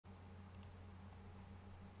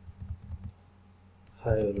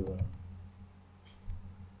Hi everyone,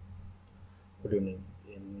 good evening.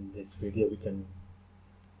 In this video, we can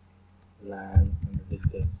learn and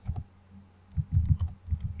discuss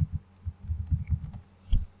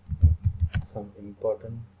some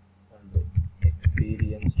important and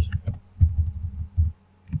experienced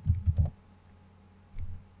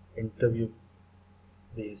interview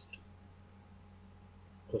based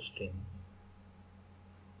questions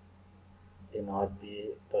in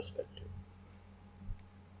RPA perspective.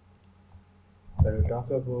 When we talk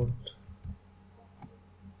about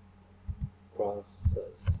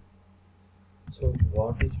process, so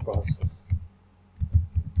what is process?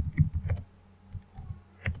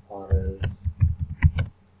 Or else,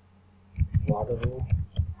 what about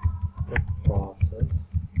the process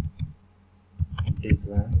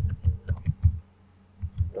design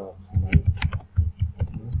document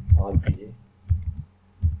in RPA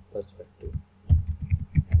perspective?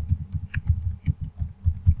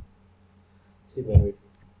 See, when we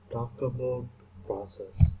talk about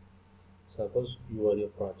process, suppose you are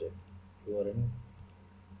in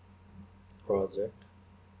project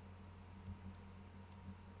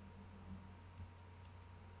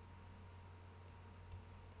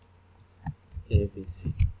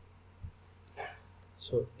ABC.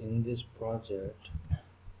 So in this project,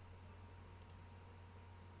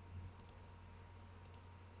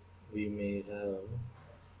 we may have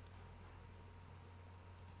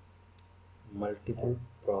multiple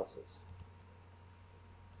process.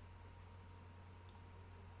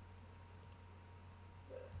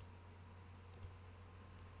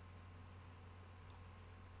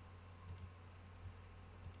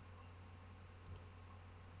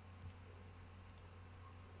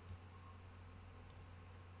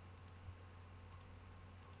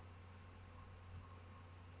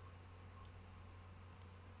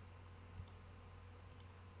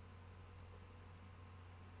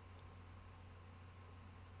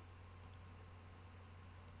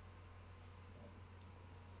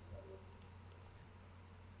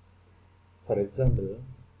 For example,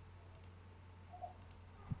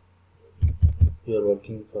 you are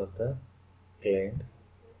working for the client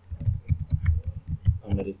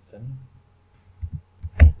American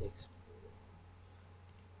Express.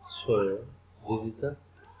 So this is the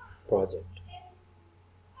project.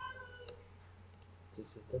 This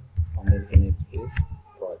is the American Express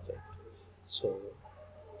project. So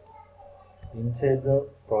inside the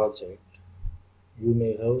project, you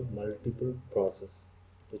may have multiple process,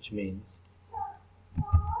 which means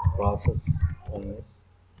process one is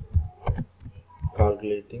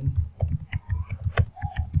calculating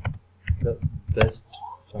the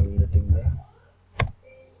calculating the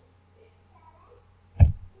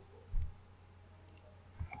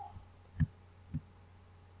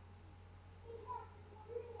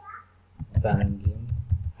banking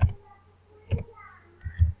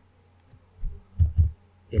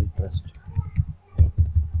interest.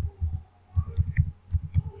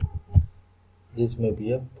 This may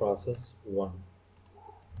be a process 1.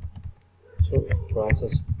 So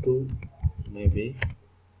process 2 may be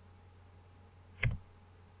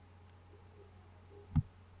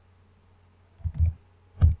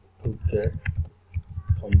to get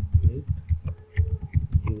complete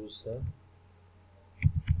user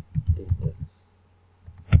details.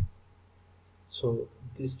 So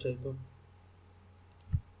this type of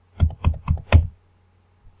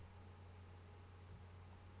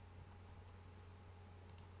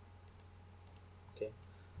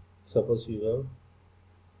suppose you have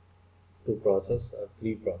 2 process or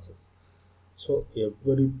 3 process. So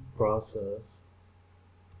every process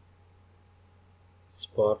is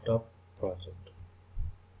part of project.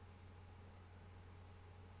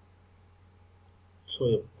 So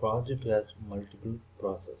a project has multiple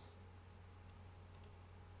process.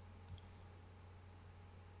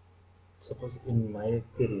 Suppose in my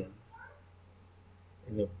experience,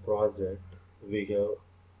 in a project we have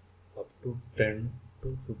up to 10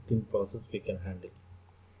 to 15 process we can handle.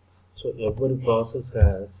 So every process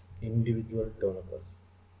has individual developers.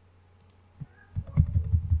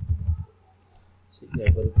 See,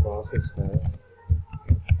 every process has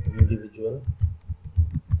individual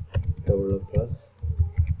developers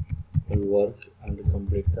will work and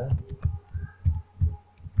complete the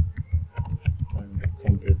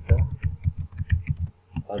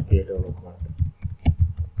RPA development.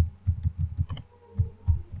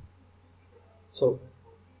 So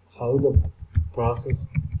how the process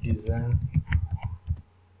design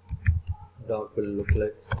doc will look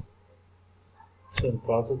like? So in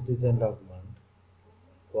process design document,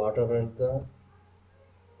 what are the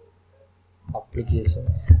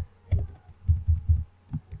applications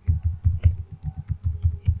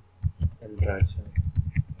interaction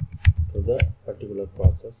to the particular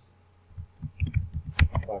process.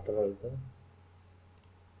 What are all the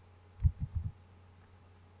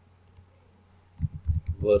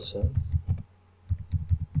versions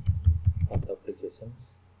of the applications,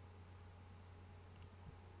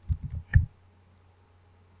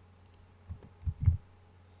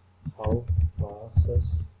 how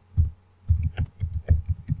process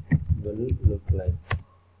will look like.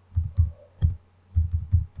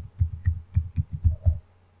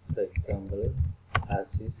 For example, as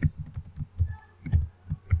is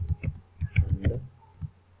and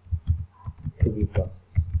to be process,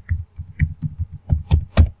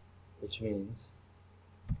 which means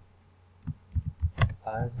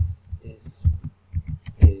as is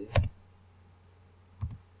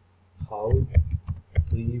how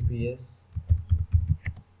previous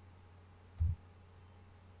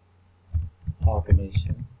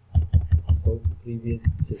automation, how previous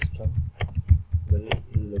system will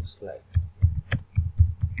looks like.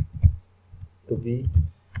 To be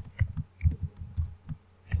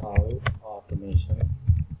how automation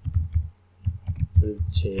will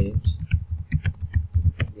change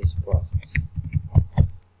this process.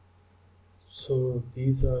 So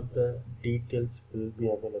these are the details will be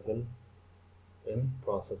available in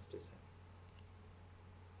process design.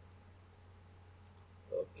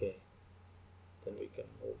 Okay, then we can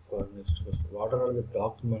move for next question. What are all the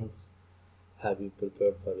documents have you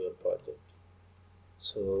prepared for your project?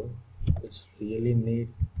 So it's really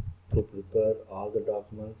need to prepare all the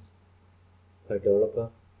documents by developer?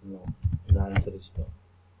 No, the answer is no.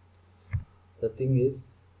 The thing is,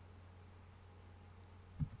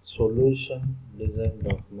 solution design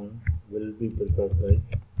document will be prepared by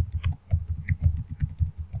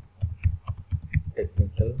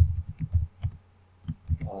technical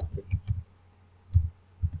architect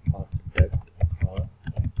or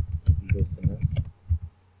business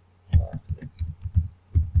architect,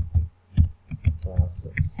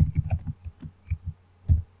 process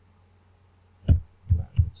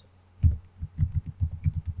manager.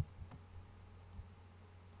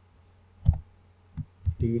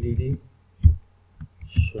 TDD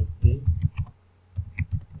should be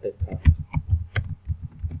tech architect.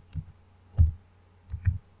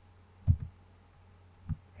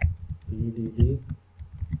 PDD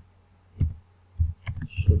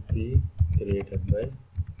should be created by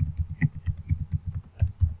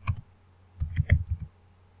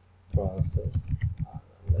process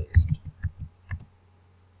analyst.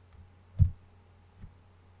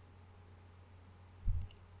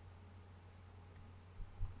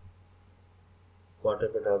 What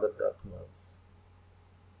about other documents?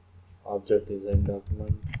 Object design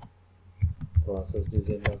document, process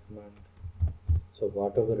design document. So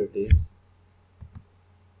whatever it is,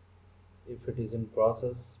 if it is in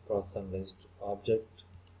process analyst, the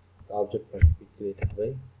object must be created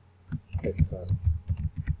by technical.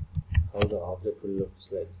 How the object will look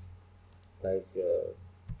like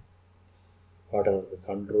what are the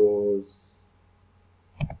controls,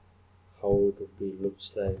 how it would be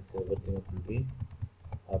looks like, everything will be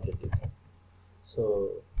object design. So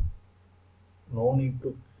no need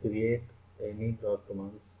to create any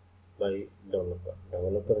documents by developer.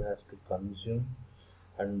 Developer has to consume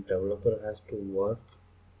and developer has to work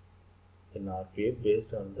in RPA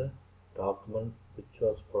based on the document which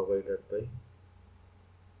was provided by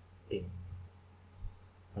team.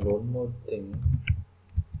 And one more thing,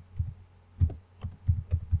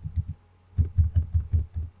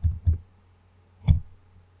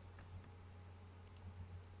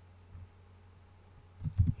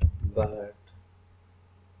 but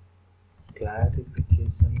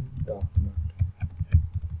clarification document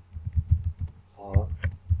or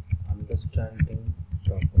understanding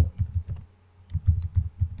document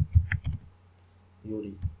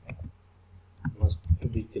UD must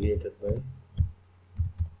be created by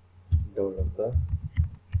developer,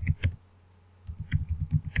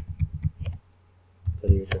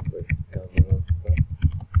 in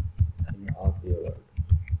RPA world.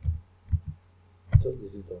 So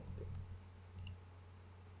this is the only thing.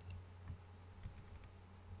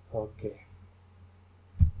 Okay,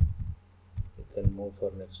 we can move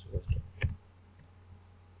for next question.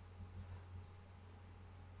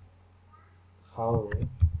 How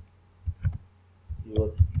your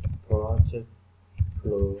project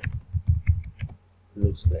flow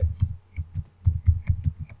looks like.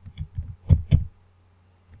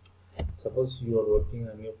 Suppose you are working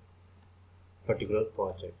on a particular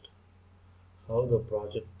project, how the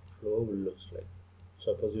project flow will looks like.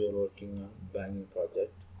 Suppose you are working on banking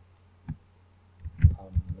project,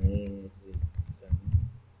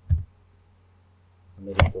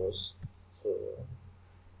 Americos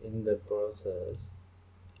process,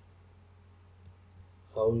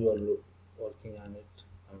 how you are working on it,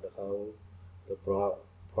 and how the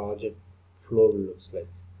project flow looks like.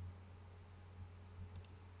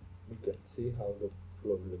 You can see how the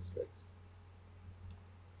flow looks like.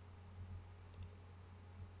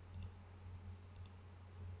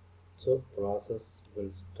 So process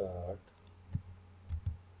will start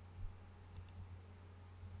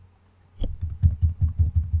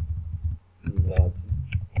login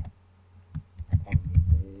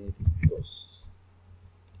Americos.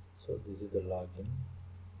 So this is the login.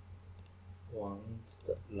 Once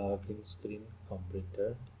the login screen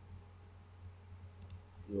completed,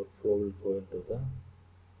 your flow will go into the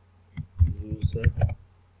user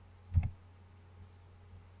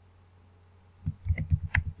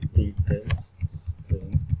details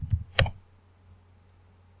screen.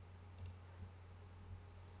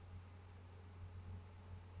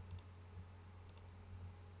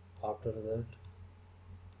 After that,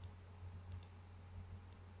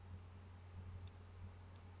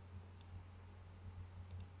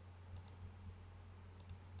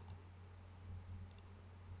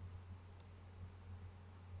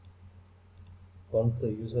 once the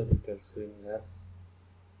user details screen has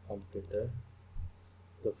completed,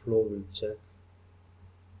 the flow will check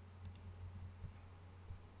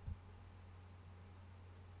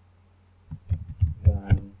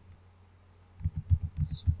one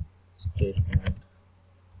statement.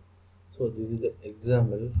 So this is the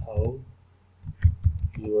example how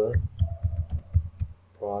your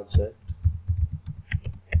project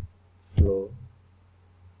flow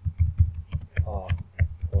or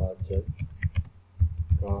project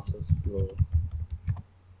process flow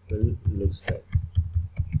will looks like.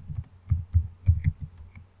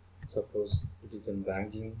 Suppose it is in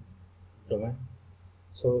banking domain.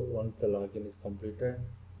 So once the login is completed,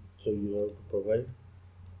 so you have to provide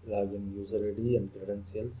login user ID and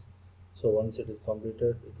credentials. So once it is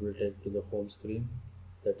completed, it will take to the home screen,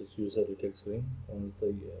 that is user detail screen. Once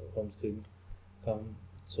the home screen come,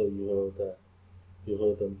 so you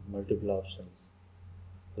have the multiple options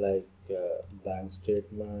like bank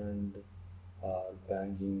statement or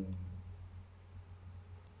banking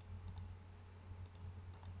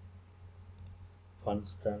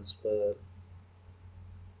funds transfer,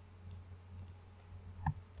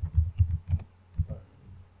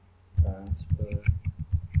 transfer,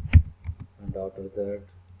 and after that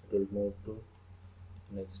it will move to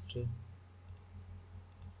next.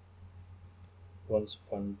 Once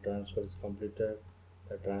fund transfer is completed,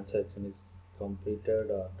 the transaction is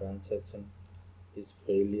completed or transaction is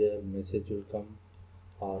failure, message will come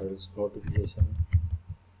or else notifications.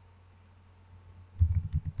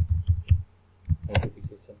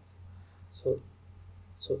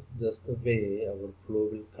 So just the way our flow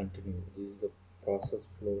will continue. This is the process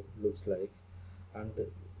flow looks like, and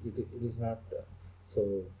it is not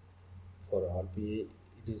so for RPA.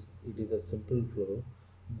 It is a simple flow,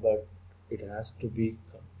 but it has to be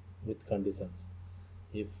with conditions.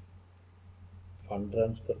 If fund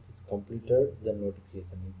transfer is completed, then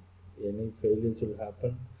notification. If any failures will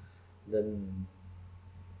happen, then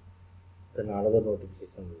another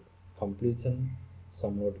notification will completion.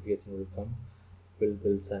 Some notification will come.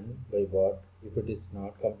 Will send by bot. If it is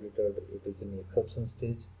not completed, it is in exception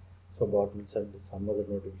stage. So bot will send some other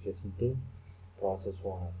notification to process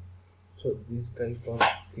owner. So these type of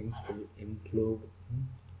things will include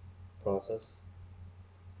process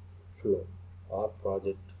flow or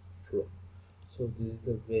project flow. So this is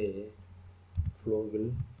the way flow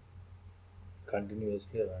will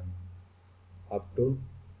continuously run up to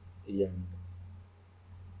the end.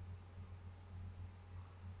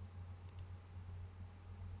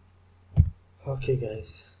 Okay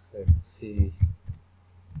guys, let's see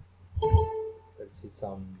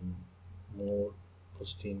some more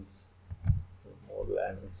questions, more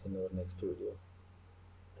learnings in our next video.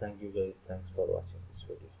 Thank you guys, thanks for watching.